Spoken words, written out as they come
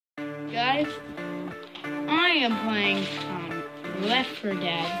Guys, I am playing some Left 4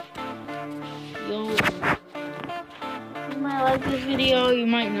 Dead. You might like this video, you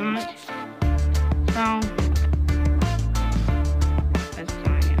might not. So, let's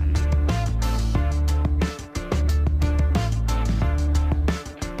sign in.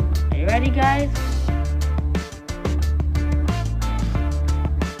 Are you ready, guys?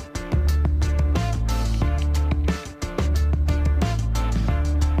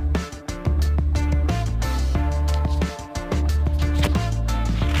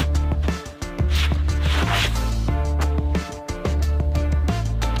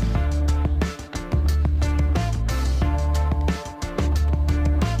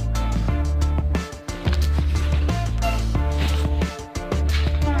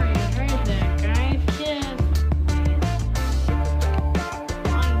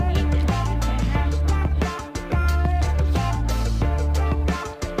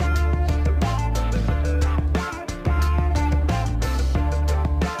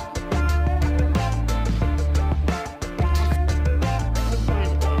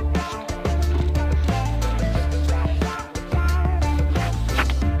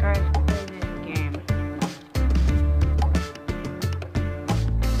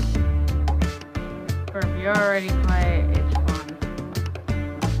 If you already play it, it's fun,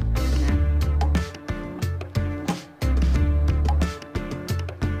 isn't it?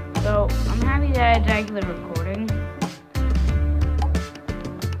 So, I'm happy that it's actually recording.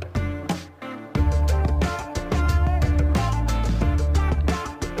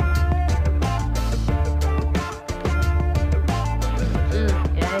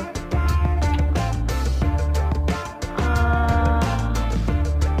 Guys.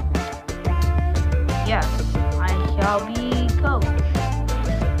 Yes, I shall be coach.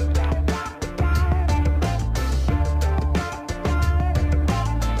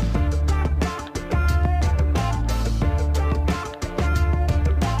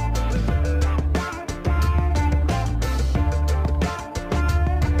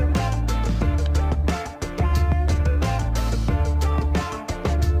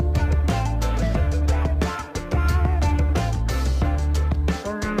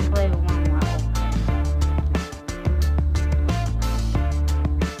 We're gonna play one level.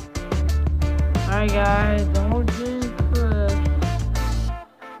 Alright guys, the whole gym crushed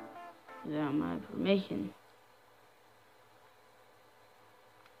without my permission.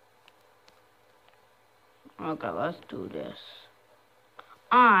 Okay, let's do this.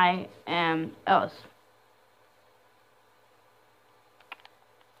 I am Ellis.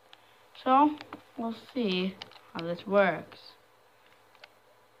 So, we'll see how this works.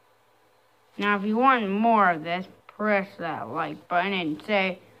 Now, if you want more of this, press that like button and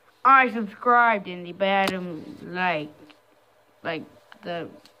say, I subscribed in the bottom, like the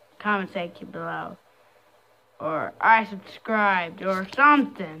comment section below, or I subscribed, or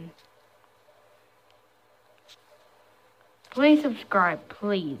something. Please subscribe,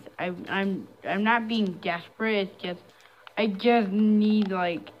 please. I'm not being desperate. It's just I just need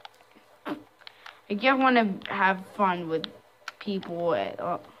I just want to have fun with people.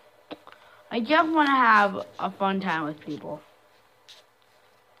 I just want to have a fun time with people.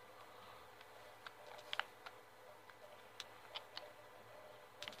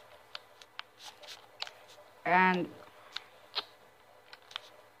 And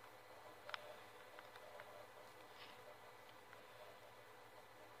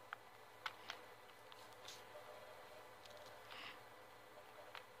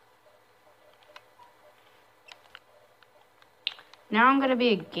now I'm going to be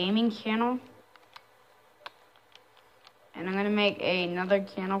a gaming channel. And I'm going to make another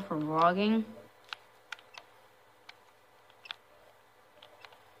channel for vlogging.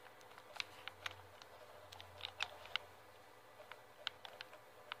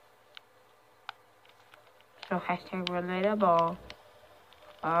 So hashtag relatable.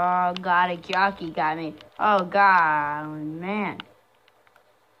 Oh god, a jockey got me. Oh god, man.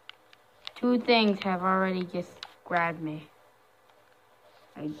 Two things have already just grabbed me.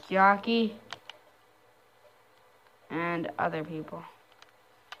 A jockey and other people.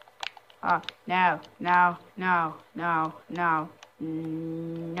 Oh, no. No, no, no, no.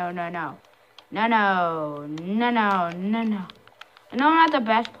 No, no, no. No, no, no, no, no, no. I know I'm not the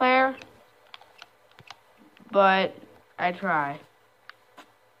best player, but I try.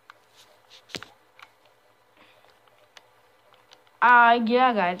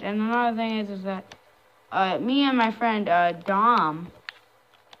 Yeah, guys, and another thing is that me and my friend Dom,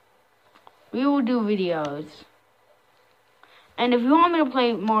 we will do videos. And if you want me to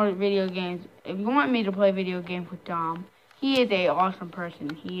play more video games, if you want me to play video games with Dom, he is a awesome person.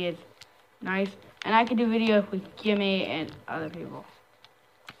 He is nice. And I can do videos with Jimmy and other people.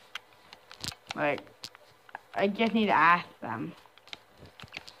 Like, I just need to ask them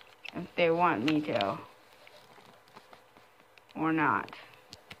if they want me to or not.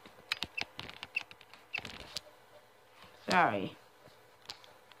 Sorry.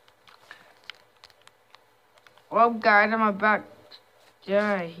 Well, guys, I'm about to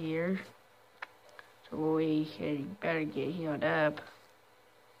die here. So we should better get healed up.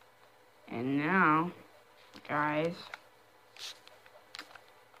 And now, guys,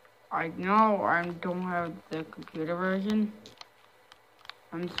 I know I don't have the computer version.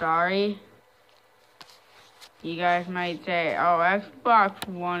 I'm sorry. You guys might say, oh, Xbox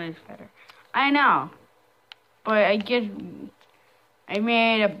One is better. I know. But I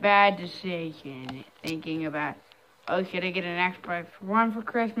made a bad decision thinking about, oh, should I get an Xbox One for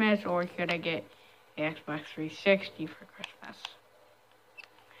Christmas or should I get an Xbox 360 for Christmas?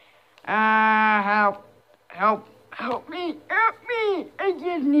 Help me, I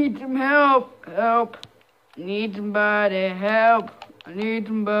just need some help, need somebody, help, I need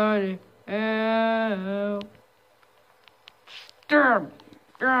somebody, help.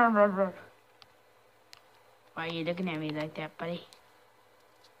 Why are you looking at me like that, buddy?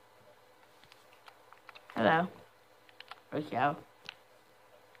 Hello, Rochelle.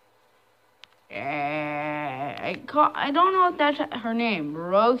 I don't know if that's her name,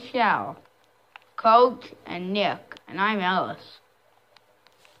 Rochelle, Coach, and Nick, and I'm Ellis,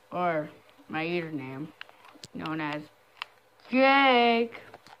 or my username, known as Jake.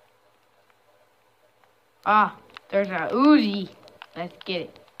 Ah, there's a Uzi. Let's get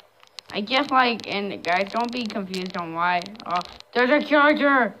it. I guess and guys, don't be confused on why. Oh, there's a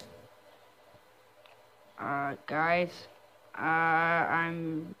charger. Guys,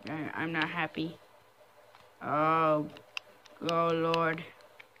 I'm not happy. Oh Lord.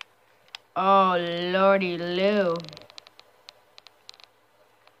 Oh Lordy Lou.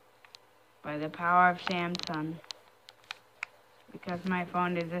 By the power of Samsung. Because my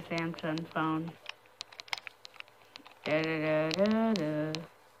phone is a Samsung phone. Da da da da da.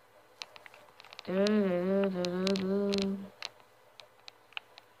 Da da da da da.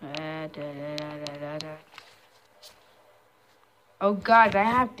 Da da da da da. Oh guys, I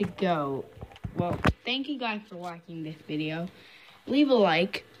have to go. Well, thank you guys for watching this video. Leave a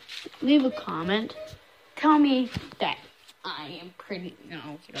like, leave a comment, tell me that I am pretty,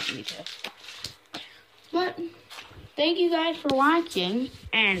 no, you don't need to. But, thank you guys for watching,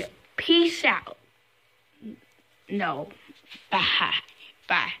 and peace out. No, bye,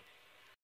 bye.